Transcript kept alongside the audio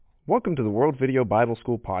Welcome to the World Video Bible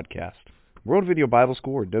School podcast. World Video Bible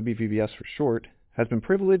School, or WVBS for short, has been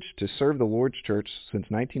privileged to serve the Lord's Church since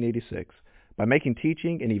 1986 by making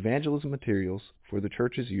teaching and evangelism materials for the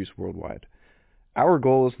church's use worldwide. Our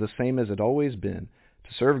goal is the same as it always been,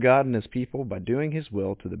 to serve God and His people by doing His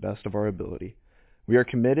will to the best of our ability. We are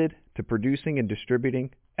committed to producing and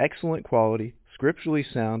distributing excellent quality, scripturally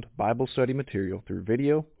sound Bible study material through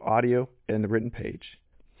video, audio, and the written page.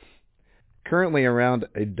 Currently, around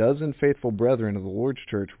a dozen faithful brethren of the Lord's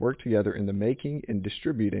Church work together in the making and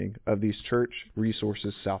distributing of these church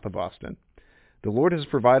resources south of Austin. The Lord has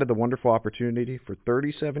provided the wonderful opportunity for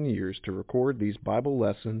 37 years to record these Bible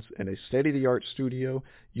lessons in a state-of-the-art studio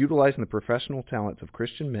utilizing the professional talents of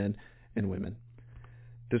Christian men and women.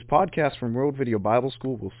 This podcast from World Video Bible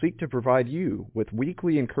School will seek to provide you with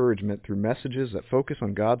weekly encouragement through messages that focus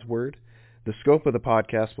on God's Word. The scope of the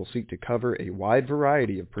podcast will seek to cover a wide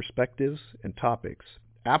variety of perspectives and topics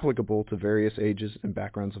applicable to various ages and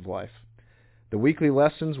backgrounds of life. The weekly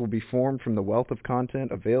lessons will be formed from the wealth of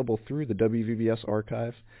content available through the WVBS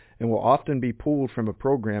archive and will often be pulled from a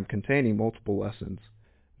program containing multiple lessons.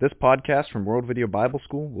 This podcast from World Video Bible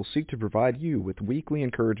School will seek to provide you with weekly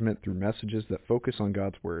encouragement through messages that focus on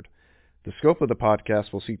God's Word. The scope of the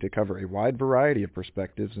podcast will seek to cover a wide variety of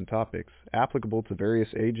perspectives and topics applicable to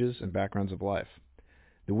various ages and backgrounds of life.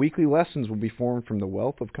 The weekly lessons will be formed from the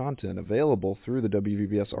wealth of content available through the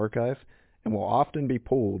WVBS archive and will often be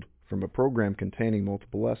pulled from a program containing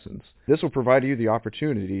multiple lessons. This will provide you the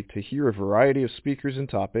opportunity to hear a variety of speakers and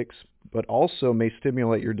topics, but also may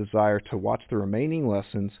stimulate your desire to watch the remaining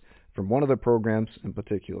lessons from one of the programs in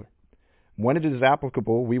particular. When it is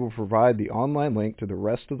applicable, we will provide the online link to the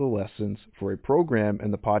rest of the lessons for a program in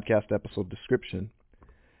the podcast episode description.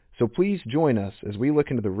 So please join us as we look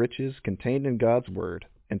into the riches contained in God's Word,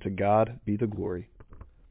 and to God be the glory.